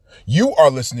You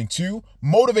are listening to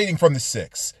Motivating from the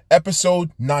Six,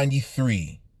 episode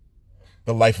 93.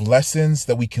 The life lessons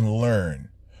that we can learn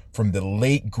from the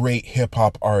late great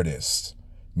hip-hop artist,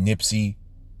 Nipsey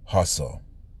Hussle.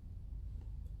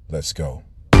 Let's go.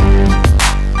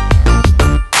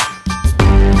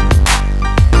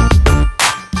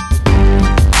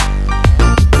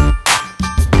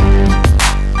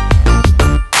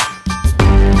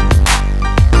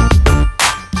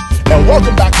 And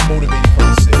welcome back to Motivating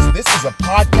from the Six. This is a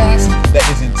podcast that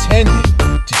is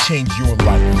intended to change your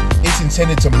life. It's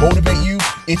intended to motivate you.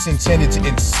 It's intended to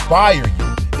inspire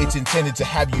you. It's intended to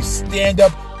have you stand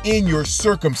up in your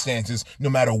circumstances, no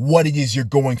matter what it is you're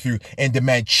going through, and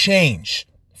demand change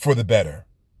for the better.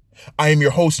 I am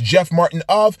your host, Jeff Martin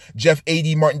of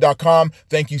JeffADMartin.com.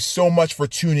 Thank you so much for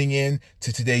tuning in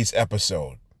to today's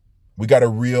episode. We got a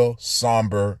real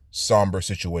somber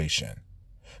situation.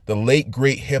 The late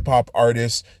great hip-hop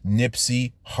artist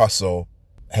Nipsey Hussle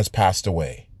has passed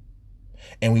away.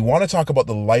 And we want to talk about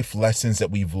the life lessons that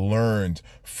we've learned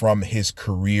from his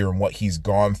career and what he's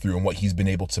gone through and what he's been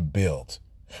able to build.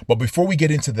 But before we get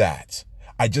into that,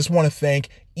 I just want to thank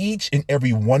each and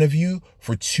every one of you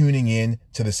for tuning in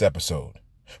to this episode.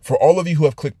 For all of you who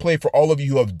have clicked play, for all of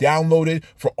you who have downloaded,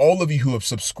 for all of you who have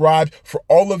subscribed, for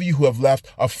all of you who have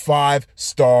left a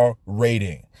 5-star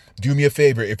rating. Do me a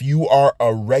favor, if you are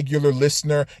a regular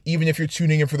listener, even if you're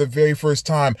tuning in for the very first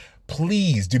time,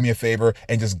 please do me a favor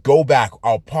and just go back.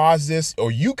 I'll pause this, or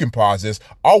you can pause this.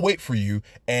 I'll wait for you,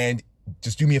 and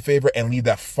just do me a favor and leave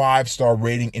that 5-star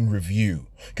rating and review.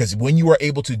 Because when you are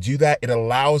able to do that, it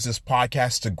allows this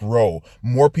podcast to grow.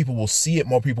 More people will see it,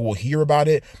 more people will hear about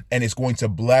it, and it's going to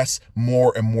bless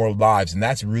more and more lives. And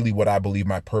that's really what I believe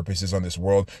my purpose is on this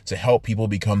world, to help people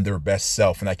become their best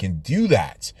self. And I can do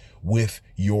that with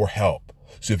your help.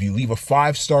 So if you leave a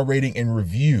 5-star rating and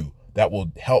review, that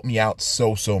will help me out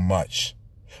so much.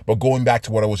 But going back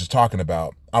to what I was just talking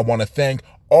about, I want to thank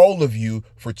all of you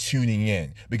for tuning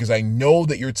in, because I know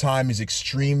that your time is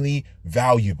extremely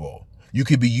valuable. You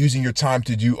could be using your time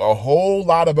to do a whole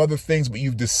lot of other things, but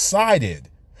you've decided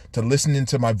to listen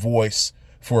into my voice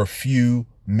for a few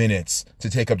minutes,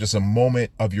 to take up just a moment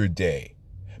of your day.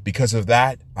 Because of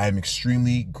that, I am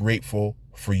extremely grateful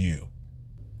for you.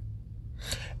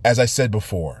 As I said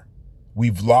before,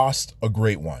 we've lost a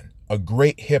great one, a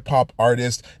great hip-hop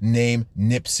artist named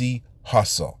Nipsey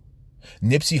Hussle.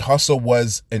 Nipsey Hussle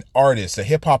was an artist, a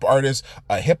hip-hop artist,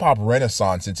 a hip-hop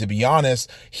renaissance. And to be honest,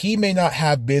 he may not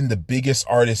have been the biggest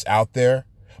artist out there,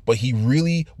 but he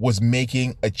really was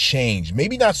making a change.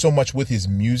 Maybe not so much with his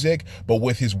music, but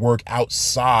with his work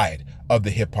outside of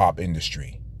the hip-hop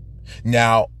industry.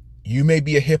 Now, you may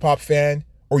be a hip-hop fan,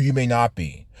 or you may not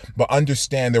be. But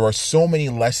understand, there are so many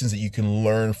lessons that you can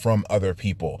learn from other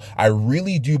people. I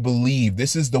really do believe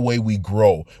this is the way we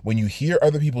grow. When you hear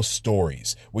other people's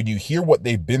stories, when you hear what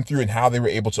they've been through and how they were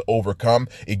able to overcome,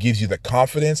 it gives you the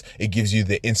confidence, it gives you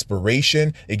the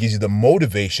inspiration, it gives you the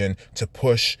motivation to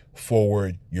push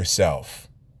forward yourself.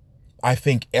 I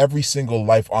think every single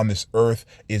life on this earth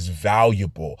is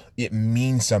valuable. It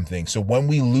means something. So when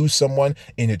we lose someone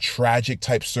in a tragic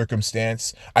type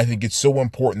circumstance, I think it's so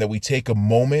important that we take a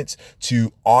moment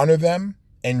to honor them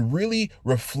and really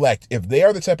reflect. If they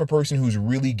are the type of person who's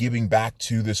really giving back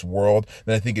to this world,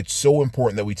 then I think it's so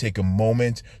important that we take a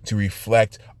moment to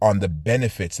reflect on the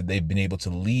benefits that they've been able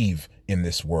to leave in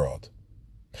this world.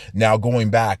 Now, going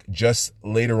back just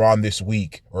later on this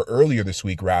week, or earlier this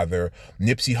week rather,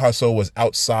 Nipsey Hussle was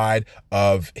outside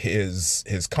of his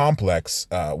complex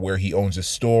where he owns a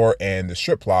store and the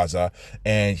strip plaza,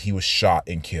 and he was shot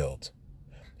and killed.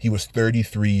 He was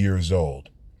 33 years old.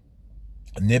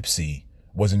 Nipsey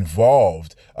was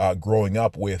involved growing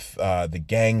up with the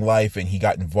gang life, and he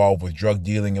got involved with drug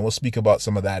dealing, and we'll speak about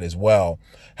some of that as well.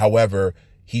 However,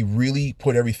 he really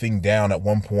put everything down at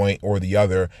one point or the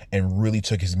other and really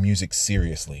took his music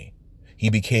seriously. He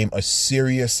became a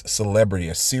serious celebrity,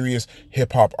 a serious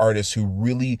hip-hop artist who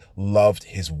really loved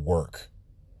his work.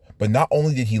 But not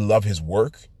only did he love his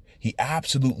work, he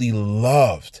absolutely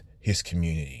loved his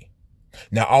community.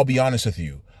 Now, I'll be honest with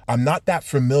you. I'm not that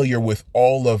familiar with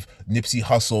all of Nipsey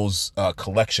Hussle's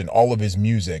collection, all of his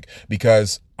music,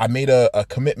 because I made a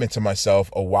commitment to myself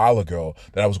a while ago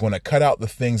that I was going to cut out the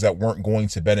things that weren't going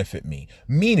to benefit me,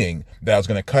 meaning that I was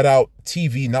going to cut out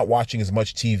TV, not watching as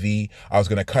much TV. I was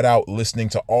going to cut out listening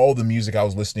to all the music I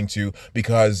was listening to,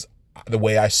 because the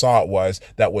way I saw it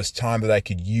was time that I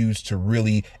could use to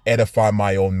really edify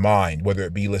my own mind, whether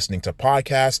it be listening to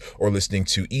podcasts or listening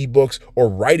to ebooks or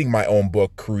writing my own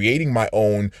book, creating my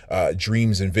own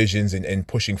dreams and visions and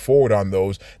pushing forward on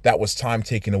those. That was time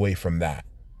taken away from that.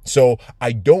 So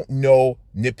I don't know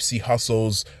Nipsey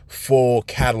Hussle's full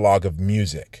catalog of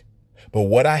music, but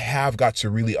what I have got to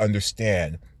really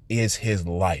understand is his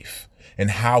life and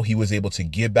how he was able to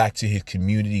give back to his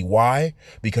community. Why?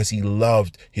 Because he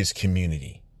loved his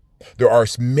community. There are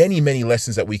many, many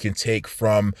lessons that we can take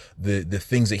from the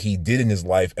things that he did in his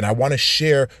life, and I want to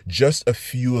share just a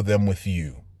few of them with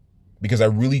you, because I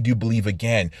really do believe,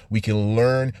 again, we can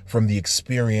learn from the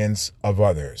experience of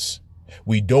others.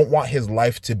 We don't want his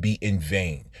life to be in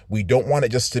vain. We don't want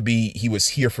it just to be he was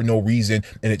here for no reason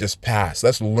and it just passed.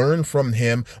 Let's learn from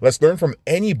him. Let's learn from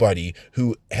anybody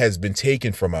who has been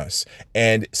taken from us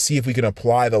and see if we can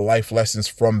apply the life lessons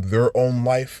from their own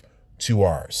life to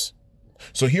ours.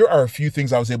 So here are a few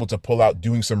things I was able to pull out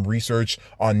doing some research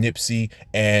on Nipsey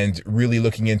and really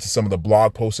looking into some of the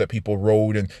blog posts that people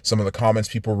wrote and some of the comments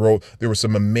people wrote. There were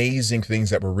some amazing things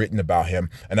that were written about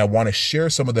him, and I want to share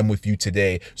some of them with you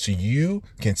today so you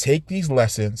can take these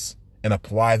lessons and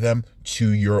apply them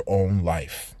to your own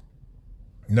life.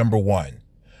 Number one,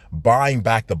 buying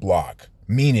back the block,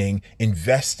 meaning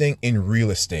investing in real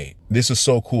estate. This is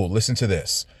so cool. Listen to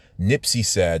this. Nipsey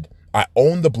said, "I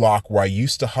own the block where I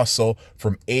used to hustle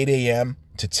from 8 a.m.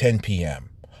 to 10 p.m.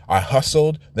 I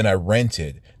hustled, then I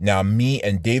rented. Now me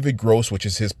and David Gross, which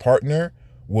is his partner,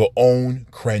 will own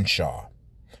Crenshaw."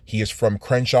 He is from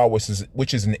Crenshaw,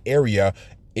 which is an area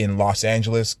in Los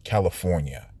Angeles,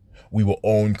 California. We will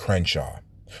own Crenshaw.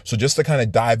 So just to kind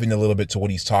of dive in a little bit to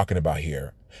what he's talking about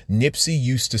here. Nipsey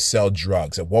used to sell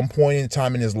drugs. At one point in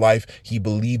time in his life, he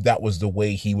believed that was the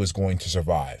way he was going to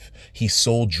survive. He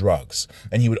sold drugs,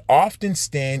 and he would often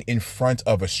stand in front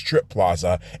of a strip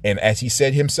plaza, and as he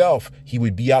said himself, he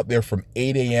would be out there from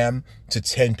 8 a.m. to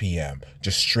 10 p.m.,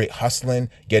 just straight hustling,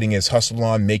 getting his hustle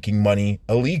on, making money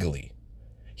illegally.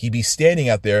 He'd be standing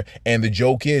out there, and the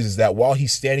joke is that while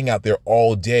he's standing out there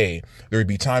all day, there would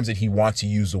be times that he wants to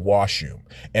use the washroom.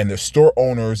 And the store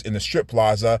owners in the strip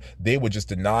plaza, they would just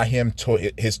deny him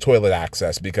his toilet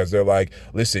access because they're like,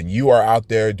 "Listen, you are out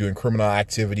there doing criminal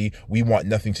activity. We want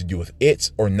nothing to do with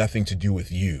it or nothing to do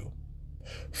with you."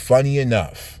 Funny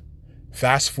enough,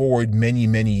 fast forward many,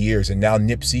 many years, and now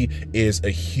Nipsey is a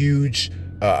huge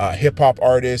hip-hop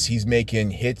artist. He's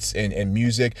making hits and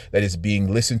music that is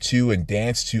being listened to and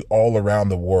danced to all around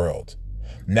the world.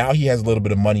 Now he has a little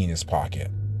bit of money in his pocket,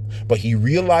 but he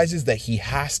realizes that he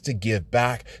has to give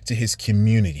back to his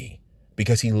community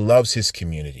because he loves his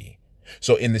community.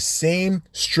 So in the same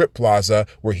strip plaza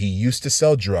where he used to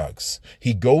sell drugs,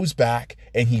 he goes back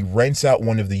and he rents out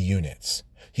one of the units.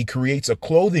 He creates a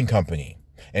clothing company,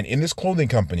 and in this clothing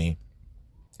company,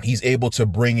 he's able to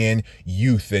bring in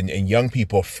youth and young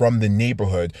people from the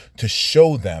neighborhood to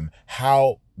show them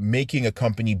how making a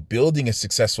company, building a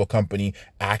successful company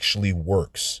actually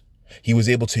works. He was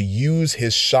able to use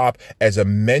his shop as a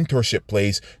mentorship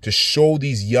place to show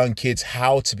these young kids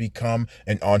how to become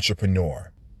an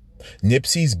entrepreneur.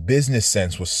 Nipsey's business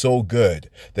sense was so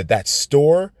good that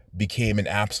store became an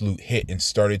absolute hit and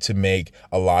started to make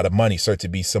a lot of money, started to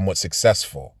be somewhat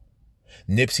successful.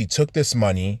 Nipsey took this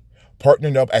money,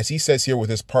 partnered up, as he says here, with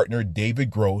his partner,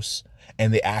 David Gross,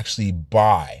 and they actually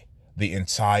buy the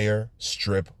entire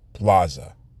strip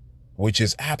plaza, which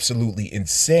is absolutely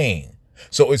insane.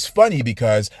 So it's funny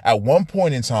because at one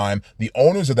point in time, the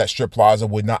owners of that strip plaza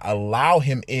would not allow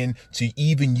him in to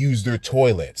even use their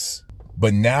toilets.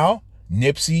 But now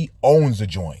Nipsey owns the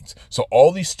joints. So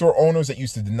all these store owners that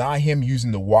used to deny him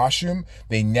using the washroom,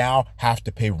 they now have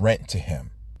to pay rent to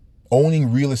him.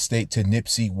 Owning real estate to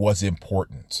Nipsey was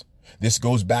important. This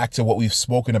goes back to what we've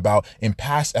spoken about in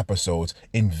past episodes,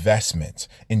 investment,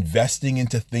 investing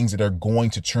into things that are going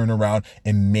to turn around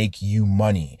and make you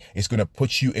money. It's going to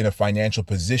put you in a financial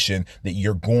position that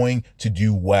you're going to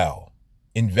do well.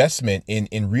 Investment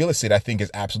in real estate, I think,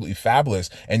 is absolutely fabulous.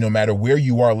 And no matter where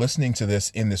you are listening to this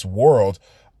in this world,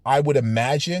 I would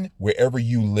imagine wherever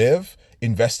you live,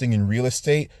 investing in real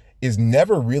estate is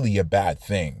never really a bad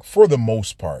thing for the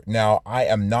most part. Now, I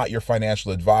am not your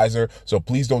financial advisor, so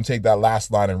please don't take that last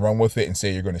line and run with it and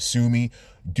say you're going to sue me.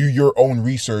 Do your own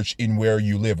research in where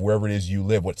you live, wherever it is you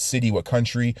live, what city, what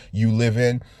country you live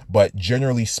in. But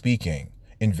generally speaking,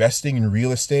 investing in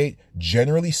real estate,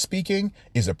 generally speaking,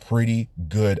 is a pretty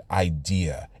good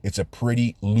idea. It's a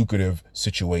pretty lucrative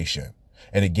situation.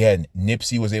 And again,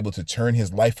 Nipsey was able to turn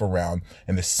his life around,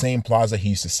 and the same plaza he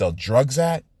used to sell drugs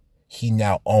at, he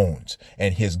now owns.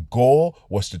 And his goal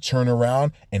was to turn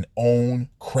around and own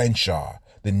Crenshaw,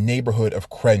 the neighborhood of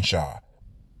Crenshaw.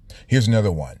 Here's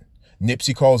another one.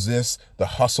 Nipsey calls this the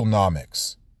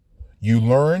hustlenomics. You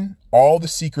learn all the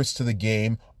secrets to the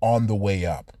game on the way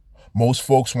up. Most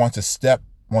folks want to skip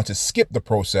the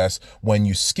process. When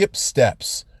you skip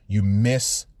steps, you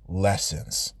miss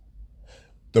lessons.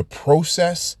 The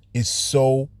process is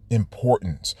so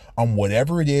important on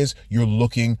whatever it is you're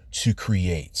looking to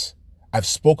create. I've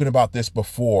spoken about this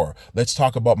before. Let's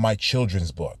talk about my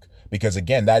children's book, because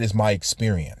again, that is my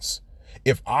experience.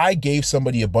 If I gave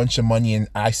somebody a bunch of money and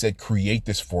I said, create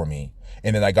this for me,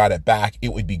 and then I got it back,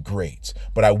 it would be great.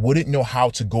 But I wouldn't know how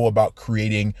to go about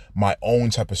creating my own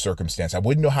type of circumstance. I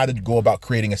wouldn't know how to go about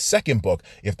creating a second book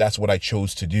if that's what I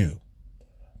chose to do.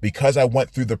 Because I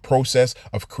went through the process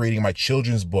of creating my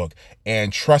children's book,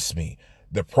 and trust me,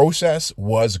 the process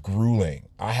was grueling.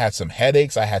 I had some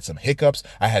headaches, I had some hiccups,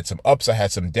 I had some ups, I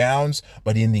had some downs,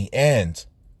 but in the end,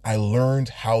 I learned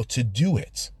how to do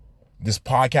it. This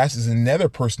podcast is another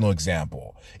personal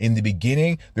example. In the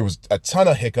beginning, there was a ton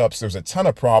of hiccups, there was a ton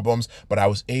of problems, but I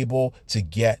was able to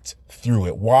get through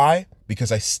it. Why?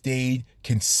 Because I stayed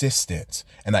consistent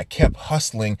and I kept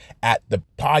hustling at the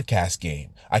podcast game.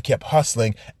 I kept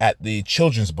hustling at the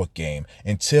children's book game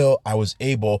until I was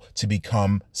able to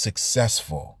become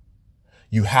successful.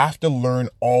 You have to learn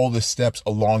all the steps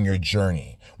along your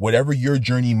journey, whatever your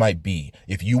journey might be.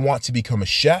 If you want to become a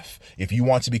chef, if you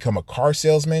want to become a car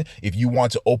salesman, if you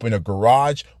want to open a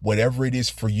garage, whatever it is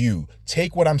for you,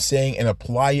 take what I'm saying and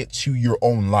apply it to your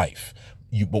own life.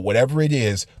 But whatever it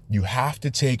is, you have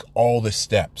to take all the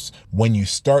steps. When you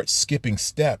start skipping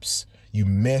steps, you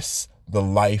miss the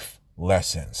life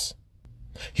lessons.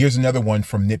 Here's another one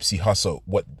from Nipsey Hussle,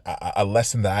 a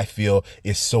lesson that I feel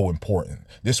is so important.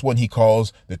 This one he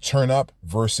calls the turn up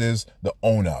versus the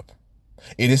own up.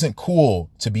 It isn't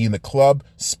cool to be in the club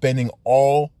spending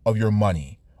all of your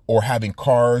money or having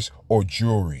cars or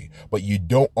jewelry, but you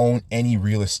don't own any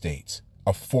real estate,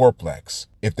 a fourplex.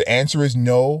 If the answer is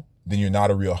no, then you're not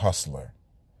a real hustler.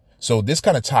 So this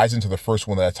kind of ties into the first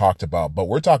one that I talked about, but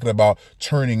we're talking about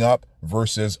turning up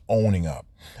versus owning up.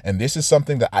 And this is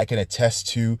something that I can attest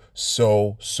to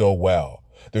so well.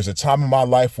 There's a time in my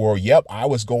life where, I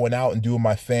was going out and doing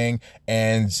my thing.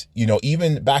 And,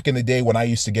 even back in the day when I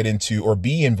used to get into or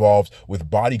be involved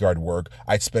with bodyguard work,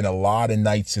 I'd spend a lot of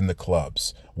nights in the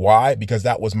clubs. Why? Because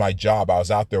that was my job. I was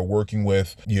out there working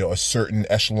with, a certain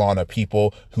echelon of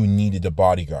people who needed a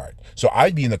bodyguard. So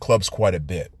I'd be in the clubs quite a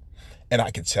bit. And I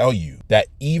can tell you that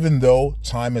even though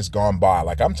time has gone by,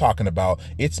 like I'm talking about,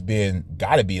 it's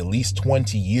gotta be at least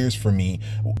 20 years for me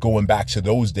going back to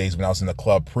those days when I was in the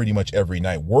club pretty much every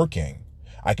night working.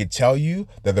 I could tell you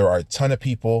that there are a ton of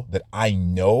people that I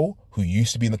know who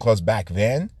used to be in the clubs back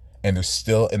then, and they're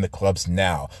still in the clubs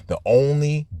now. The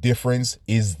only difference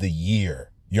is the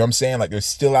year. You know what I'm saying? Like they're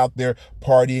still out there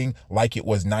partying like it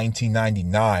was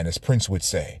 1999, as Prince would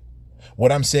say.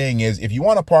 What I'm saying is, if you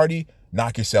want to party,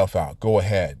 knock yourself out. Go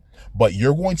ahead. But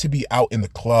you're going to be out in the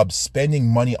club spending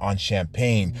money on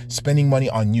champagne, spending money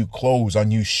on new clothes, on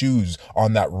new shoes,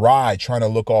 on that ride, trying to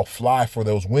look all fly for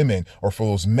those women or for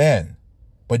those men.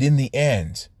 But in the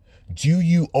end, do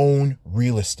you own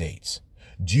real estate?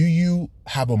 Do you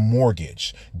have a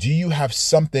mortgage? Do you have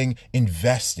something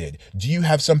invested? Do you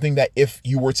have something that if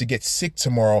you were to get sick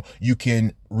tomorrow, you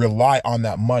can rely on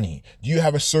that money? Do you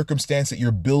have a circumstance that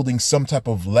you're building some type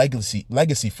of legacy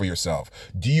for yourself?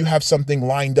 Do you have something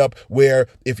lined up where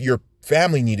if your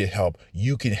family needed help,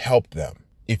 you can help them?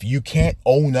 If you can't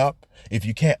own up, if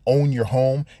you can't own your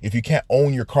home, if you can't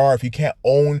own your car, if you can't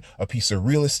own a piece of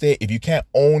real estate, if you can't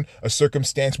own a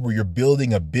circumstance where you're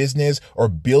building a business or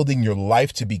building your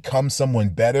life to become someone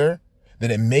better,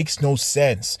 then it makes no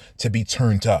sense to be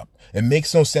turned up. It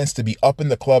makes no sense to be up in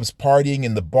the clubs, partying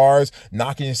in the bars,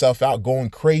 knocking yourself out,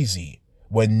 going crazy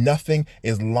when nothing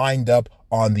is lined up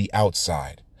on the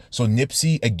outside. So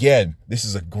Nipsey, again, this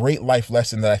is a great life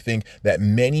lesson that I think that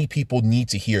many people need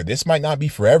to hear. This might not be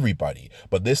for everybody,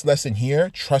 but this lesson here,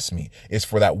 trust me, is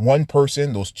for that one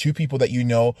person, those two people that you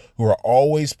know who are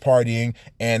always partying.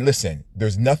 And listen,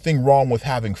 there's nothing wrong with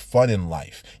having fun in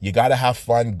life. You got to have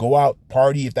fun, go out,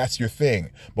 party if that's your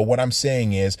thing. But what I'm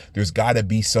saying is there's got to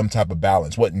be some type of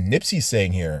balance. What Nipsey's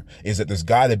saying here is that there's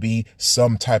got to be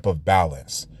some type of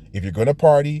balance. If you're going to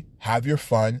party, have your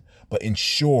fun, but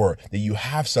ensure that you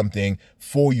have something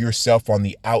for yourself on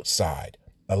the outside.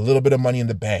 A little bit of money in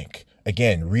the bank.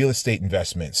 Again, real estate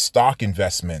investments, stock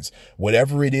investments,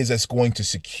 whatever it is that's going to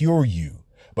secure you.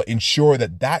 But ensure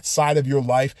that that side of your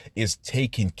life is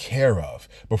taken care of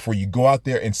before you go out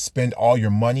there and spend all your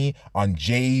money on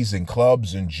J's and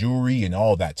clubs and jewelry and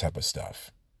all that type of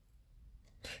stuff.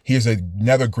 Here's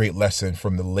another great lesson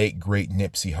from the late, great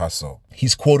Nipsey Hussle.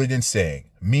 He's quoted in saying,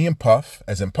 "Me and Puff,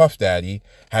 as in Puff Daddy,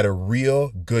 had a real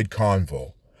good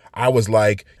convo. I was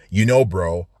like,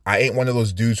 bro, I ain't one of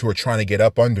those dudes who are trying to get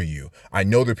up under you. I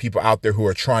know there are people out there who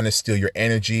are trying to steal your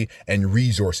energy and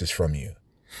resources from you."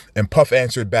 And Puff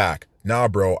answered back, Nah,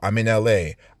 bro, I'm in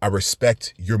LA. I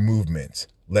respect your movement.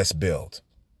 Let's build.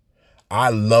 I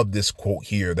love this quote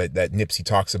here that Nipsey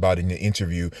talks about in the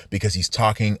interview because he's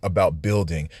talking about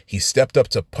building. He stepped up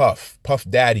to Puff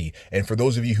Daddy. And for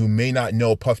those of you who may not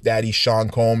know Puff Daddy, Sean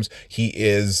Combs, he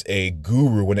is a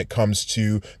guru when it comes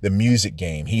to the music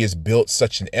game. He has built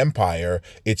such an empire.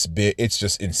 It's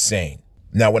just insane.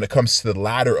 Now, when it comes to the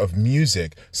ladder of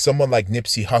music, someone like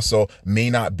Nipsey Hussle may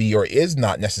not be or is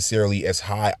not necessarily as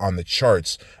high on the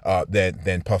charts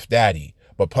than Puff Daddy.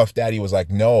 But Puff Daddy was like,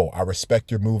 no, I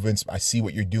respect your movements. I see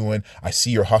what you're doing. I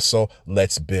see your hustle.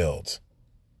 Let's build.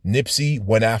 Nipsey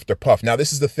went after Puff. Now,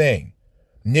 this is the thing.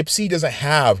 Nipsey doesn't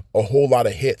have a whole lot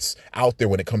of hits out there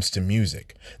when it comes to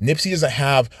music. Nipsey doesn't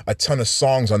have a ton of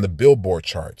songs on the Billboard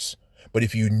charts. But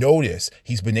if you notice,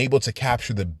 he's been able to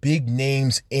capture the big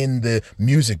names in the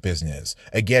music business.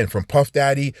 Again, from Puff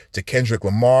Daddy to Kendrick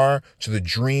Lamar to The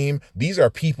Dream. These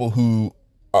are people who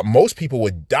most people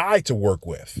would die to work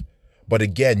with. But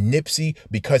again, Nipsey,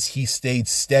 because he stayed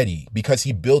steady, because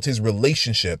he built his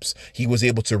relationships, he was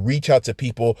able to reach out to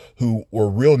people who were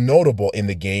real notable in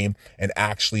the game and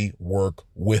actually work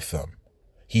with them.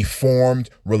 He formed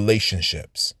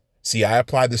relationships. See, I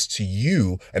apply this to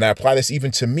you, and I apply this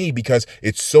even to me because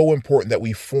it's so important that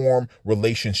we form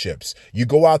relationships. You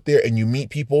go out there and you meet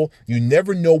people, you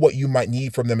never know what you might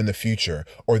need from them in the future,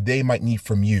 or they might need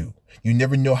from you. You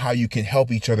never know how you can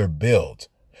help each other build.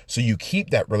 So you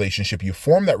keep that relationship, you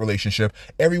form that relationship.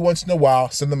 Every once in a while,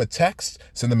 send them a text,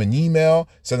 send them an email,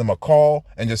 send them a call,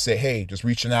 and just say, hey, just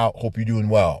reaching out, hope you're doing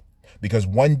well. Because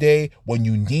one day when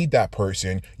you need that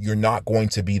person, you're not going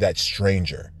to be that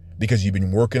stranger. Because you've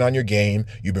been working on your game,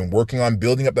 you've been working on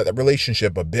building up that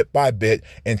relationship a bit by bit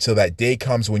until that day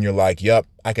comes when you're like, yep,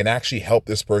 I can actually help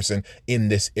this person in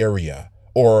this area.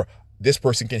 Or this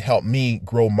person can help me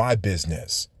grow my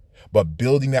business. But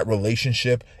building that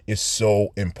relationship is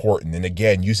so important. And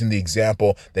again, using the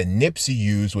example that Nipsey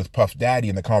used with Puff Daddy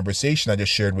in the conversation I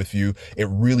just shared with you, it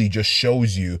really just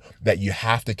shows you that you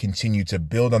have to continue to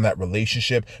build on that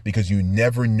relationship because you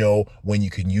never know when you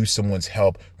can use someone's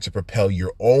help to propel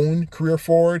your own career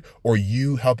forward or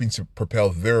you helping to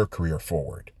propel their career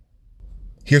forward.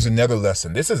 Here's another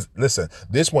lesson.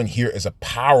 This one here is a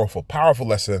powerful, powerful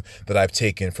lesson that I've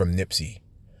taken from Nipsey.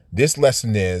 This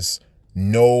lesson is,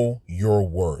 know your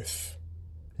worth.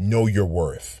 Know your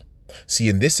worth. See,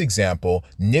 in this example,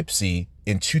 Nipsey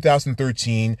in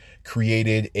 2013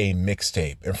 created a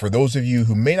mixtape. And for those of you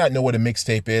who may not know what a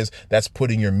mixtape is, that's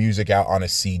putting your music out on a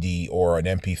CD or an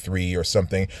MP3 or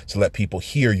something to let people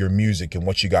hear your music and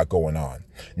what you got going on.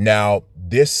 Now,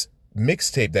 this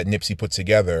mixtape that Nipsey put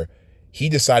together, he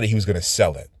decided he was going to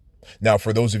sell it. Now,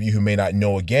 for those of you who may not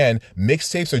know, again,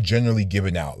 mixtapes are generally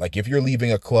given out. Like if you're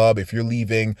leaving a club, if you're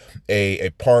leaving a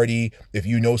party, if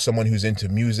you know someone who's into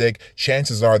music,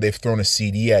 chances are they've thrown a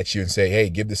CD at you and say,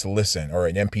 hey, give this a listen, or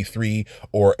an MP3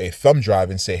 or a thumb drive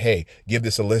and say, hey, give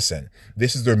this a listen.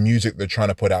 This is their music they're trying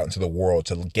to put out into the world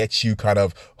to get you kind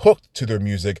of hooked to their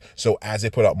music. So as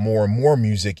they put out more and more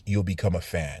music, you'll become a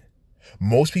fan.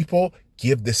 Most people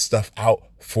give this stuff out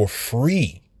for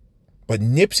free. But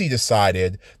Nipsey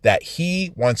decided that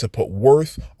he wanted to put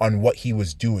worth on what he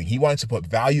was doing. He wanted to put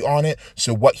value on it.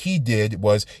 So what he did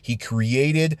was he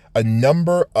created a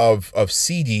number of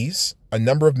CDs, a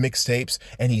number of mixtapes,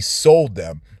 and he sold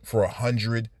them for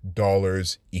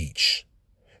 $100 each.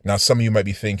 Now, some of you might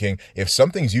be thinking, if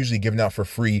something's usually given out for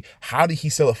free, how did he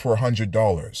sell it for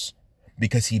 $100?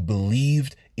 Because he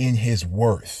believed in his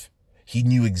worth. He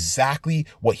knew exactly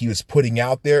what he was putting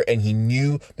out there, and he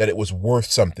knew that it was worth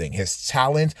something. His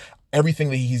talent, everything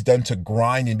that he's done to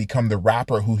grind and become the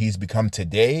rapper who he's become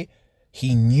today,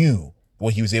 he knew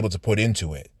what he was able to put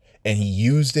into it, and he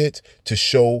used it to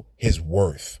show his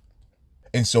worth.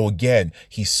 And so again,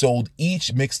 he sold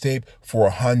each mixtape for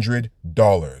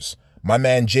 $100. My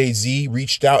man Jay-Z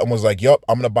reached out and was like, yup,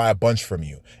 I'm going to buy a bunch from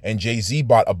you. And Jay-Z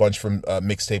bought a bunch from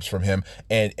mixtapes from him.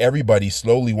 And everybody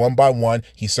slowly, one by one,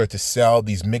 he started to sell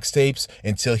these mixtapes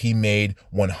until he made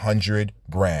 100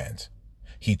 grand.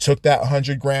 He took that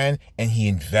 100 grand and he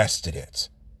invested it.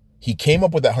 He came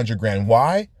up with that 100 grand.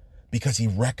 Why? Because he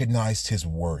recognized his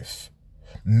worth.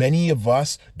 Many of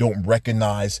us don't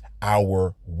recognize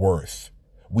our worth.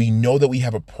 We know that we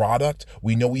have a product.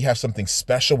 We know we have something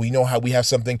special. We know how we have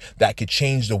something that could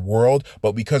change the world.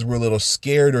 But because we're a little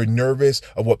scared or nervous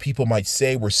of what people might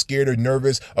say, we're scared or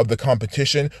nervous of the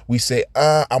competition, we say,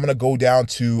 I'm going to go down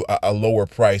to a lower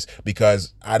price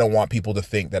because I don't want people to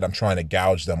think that I'm trying to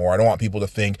gouge them, or I don't want people to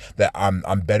think that I'm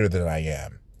better than I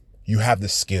am. You have the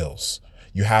skills.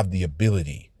 You have the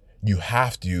ability. You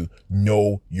have to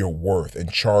know your worth and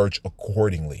charge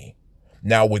accordingly.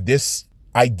 Now, with this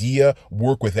idea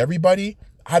work with everybody?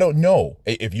 I don't know.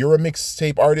 If you're a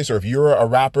mixtape artist, or if you're a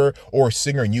rapper or a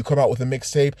singer and you come out with a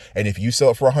mixtape, and if you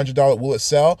sell it for $100, will it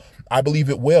sell? I believe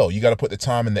it will. You got to put the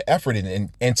time and the effort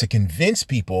in, and to convince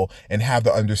people and have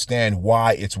to understand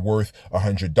why it's worth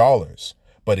 $100.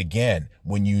 But again,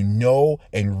 when you know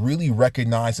and really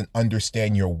recognize and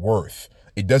understand your worth,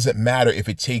 it doesn't matter if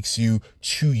it takes you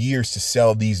 2 years to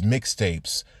sell these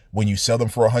mixtapes. When you sell them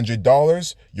for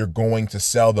 $100, you're going to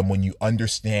sell them when you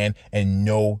understand and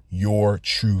know your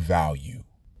true value.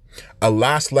 A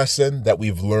last lesson that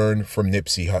we've learned from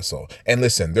Nipsey Hussle. And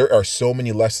listen, there are so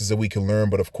many lessons that we can learn,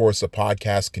 but of course, a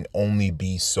podcast can only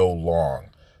be so long.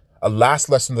 A last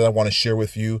lesson that I want to share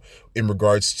with you in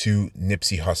regards to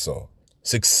Nipsey Hussle.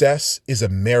 Success is a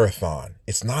marathon.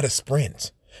 It's not a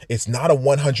sprint. It's not a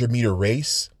 100-meter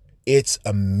race. It's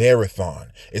a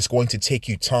marathon. It's going to take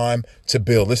you time to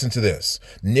build. Listen to this.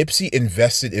 Nipsey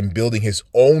invested in building his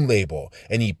own label,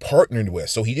 and he partnered with,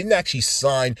 so he didn't actually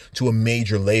sign to a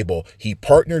major label. He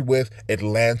partnered with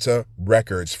Atlantic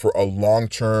Records for a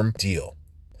long-term deal.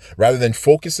 Rather than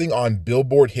focusing on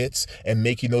Billboard hits and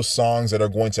making those songs that are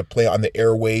going to play on the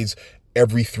airwaves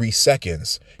every 3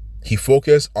 seconds, he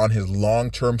focused on his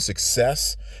long-term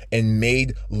success and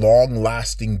made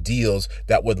long-lasting deals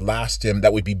that would last him,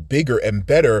 that would be bigger and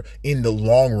better in the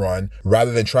long run,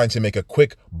 rather than trying to make a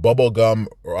quick bubblegum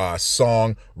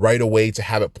song right away to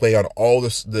have it play on all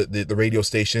the radio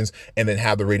stations and then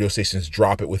have the radio stations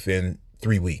drop it within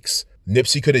 3 weeks.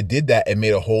 Nipsey could have did that and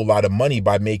made a whole lot of money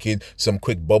by making some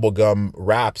quick bubblegum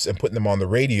raps and putting them on the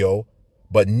radio,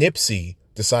 but Nipsey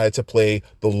decided to play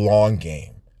the long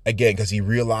game. Again, because he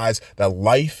realized that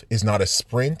life is not a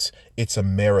sprint, it's a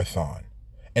marathon.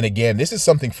 And again, this is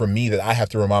something for me that I have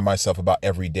to remind myself about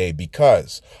every day,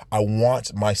 because I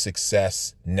want my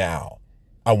success now.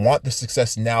 I want the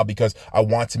success now because I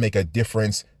want to make a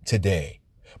difference today.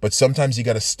 But sometimes you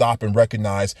got to stop and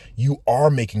recognize you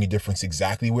are making a difference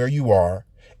exactly where you are.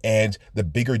 And the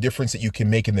bigger difference that you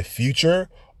can make in the future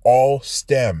all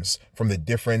stems from the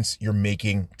difference you're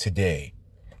making today.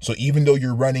 So even though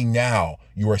you're running now,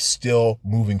 you are still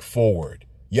moving forward.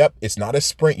 Yep, it's not a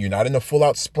sprint. You're not in a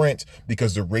full-out sprint,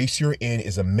 because the race you're in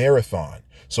is a marathon.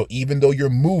 So even though you're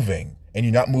moving and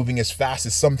you're not moving as fast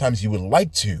as sometimes you would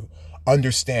like to,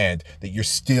 understand that you're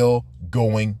still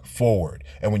going forward.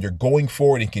 And when you're going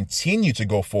forward and continue to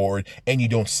go forward and you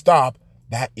don't stop,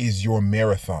 that is your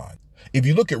marathon. If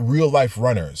you look at real life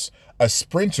runners, a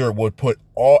sprinter would put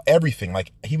everything,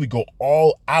 like he would go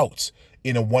all out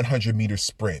in a 100-meter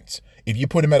sprint. If you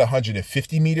put him at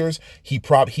 150 meters, he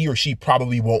or she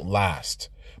probably won't last.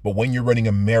 But when you're running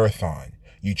a marathon,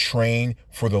 you train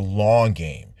for the long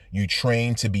game. You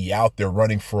train to be out there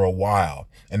running for a while.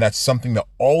 And that's something that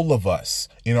all of us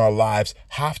in our lives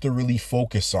have to really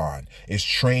focus on, is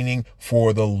training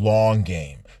for the long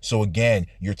game. So again,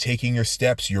 you're taking your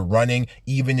steps, you're running,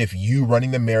 even if you running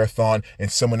the marathon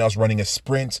and someone else running a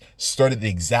sprint start at the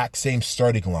exact same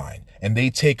starting line, and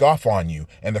they take off on you,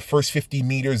 and the first 50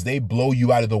 meters, they blow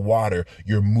you out of the water,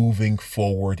 you're moving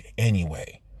forward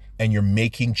anyway. And you're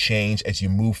making change as you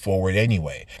move forward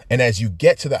anyway. And as you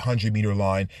get to that 100-meter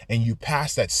line and you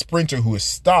pass that sprinter who has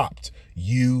stopped,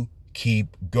 you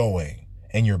keep going,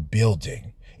 and you're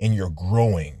building, and you're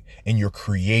growing, and you're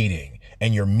creating,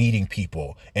 and you're meeting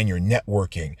people, and you're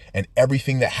networking, and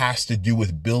everything that has to do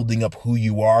with building up who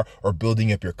you are or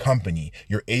building up your company.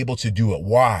 You're able to do it.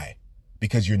 Why?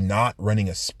 Because you're not running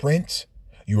a sprint,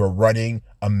 you are running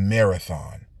a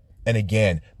marathon. And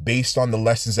again, based on the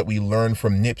lessons that we learned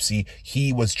from Nipsey,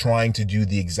 he was trying to do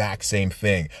the exact same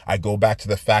thing. I go back to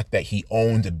the fact that he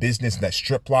owned a business in that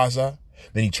strip plaza.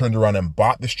 Then he turned around and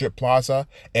bought the strip plaza.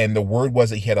 And the word was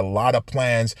that he had a lot of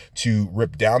plans to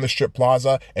rip down the strip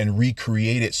plaza and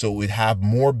recreate it so it would have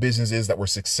more businesses that were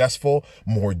successful,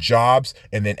 more jobs.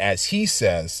 And then, as he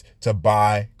says, to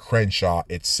buy Crenshaw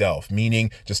itself, meaning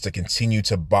just to continue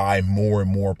to buy more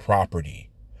and more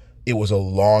property. It was a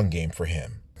long game for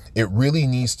him. It really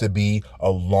needs to be a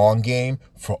long game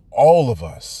for all of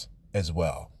us as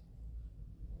well.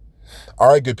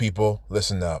 All right, good people,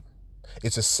 listen up.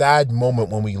 It's a sad moment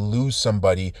when we lose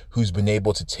somebody who's been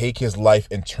able to take his life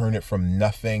and turn it from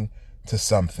nothing to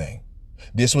something.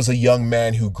 This was a young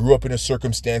man who grew up in a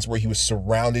circumstance where he was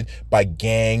surrounded by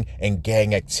gang and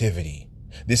gang activity.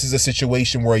 This is a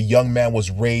situation where a young man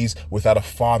was raised without a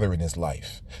father in his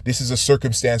life. This is a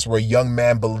circumstance where a young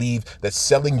man believed that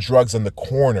selling drugs on the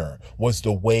corner was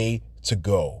the way to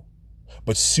go.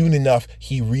 But soon enough,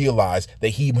 he realized that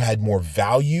he had more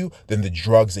value than the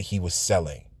drugs that he was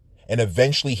selling. And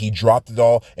eventually he dropped it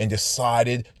all and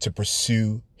decided to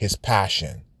pursue his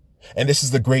passion. And this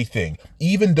is the great thing.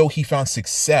 Even though he found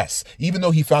success, even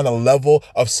though he found a level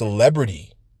of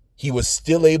celebrity, he was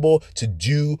still able to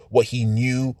do what he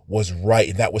knew was right,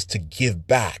 and that was to give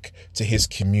back to his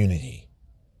community.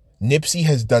 Nipsey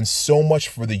has done so much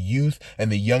for the youth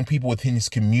and the young people within his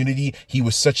community. He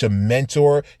was such a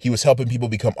mentor. He was helping people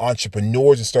become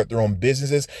entrepreneurs and start their own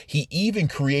businesses. He even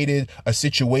created a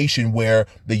situation where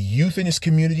the youth in his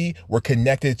community were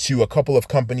connected to a couple of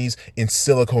companies in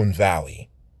Silicon Valley.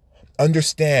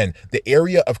 Understand, the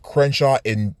area of Crenshaw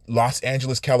in Los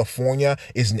Angeles, California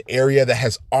is an area that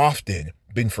has often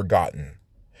been forgotten.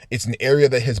 It's an area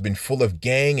that has been full of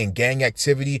gang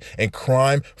activity and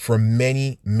crime for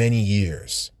many, many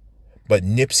years. But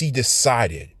Nipsey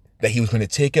decided that he was going to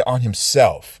take it on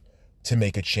himself to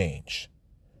make a change,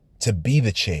 to be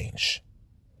the change,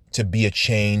 to be a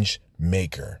change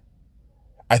maker.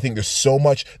 I think there's so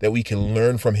much that we can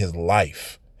learn from his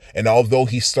life. And although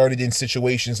he started in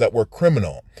situations that were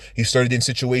criminal, he started in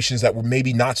situations that were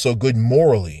maybe not so good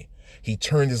morally, he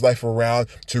turned his life around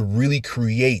to really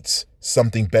create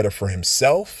something better for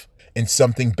himself and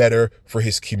something better for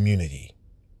his community.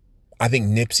 I think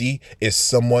Nipsey is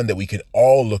someone that we could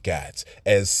all look at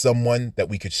as someone that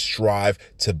we could strive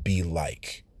to be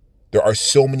like. There are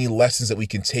so many lessons that we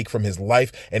can take from his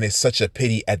life, and it's such a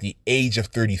pity at the age of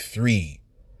 33,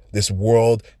 this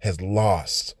world has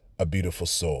lost a beautiful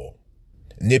soul.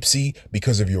 Nipsey,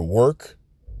 because of your work,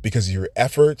 because of your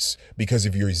efforts, because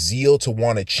of your zeal to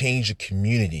want to change the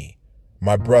community,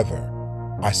 my brother,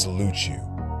 I salute you.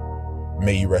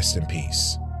 May you rest in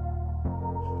peace.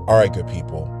 All right, good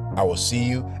people. I will see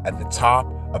you at the top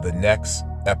of the next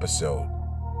episode.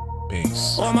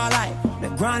 Peace. All my life,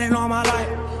 been grinding all my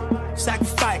life.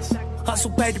 Sacrifice,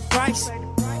 hustle paid the price.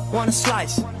 Want a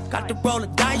slice, got to roll the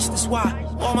dice. That's why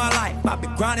all my life, I've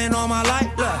been grinding all my life.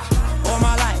 Look, all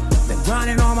my life, been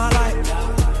grinding all my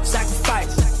life.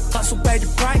 Sacrifice, hustle paid the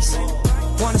price.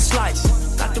 Want a slice,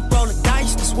 got to roll the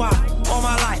dice. That's why all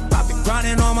my life, I've been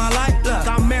grinding all my life. Look,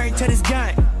 I'm married to this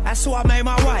game. That's who I made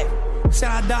my wife. Said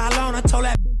I die alone, I told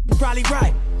that you probably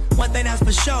right. One thing that's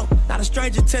for sure, not a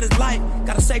stranger to this life.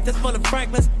 Got a safe that's full of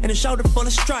Franklins and a shoulder full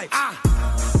of stripes. I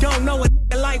don't know a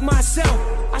nigga like myself.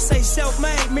 I say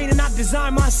self-made, meaning I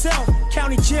design myself.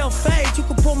 County jail fade, you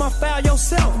can pull my file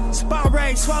yourself. Spy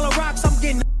raid, swallow rocks, I'm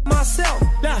getting myself.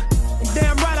 Nah, and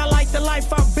damn right I like the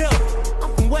life I built.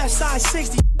 I'm from West Side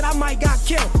 60, I might got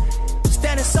killed.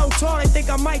 Standing so tall, they think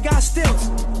I might got stills.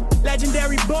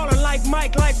 Legendary baller like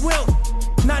Mike, like Wilt.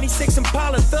 96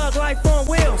 Impala, thug life on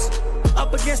wheels.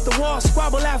 Up against the wall,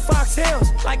 squabble at Fox Hills.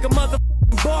 Like a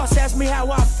motherfucking boss, ask me how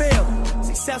I feel.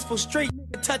 Successful street,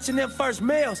 nigga touching them first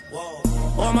meals.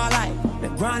 All my life,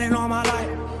 been grinding all my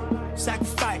life.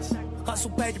 Sacrifice,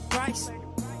 hustle paid the price.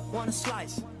 Want a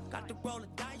slice, got to roll the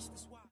dice.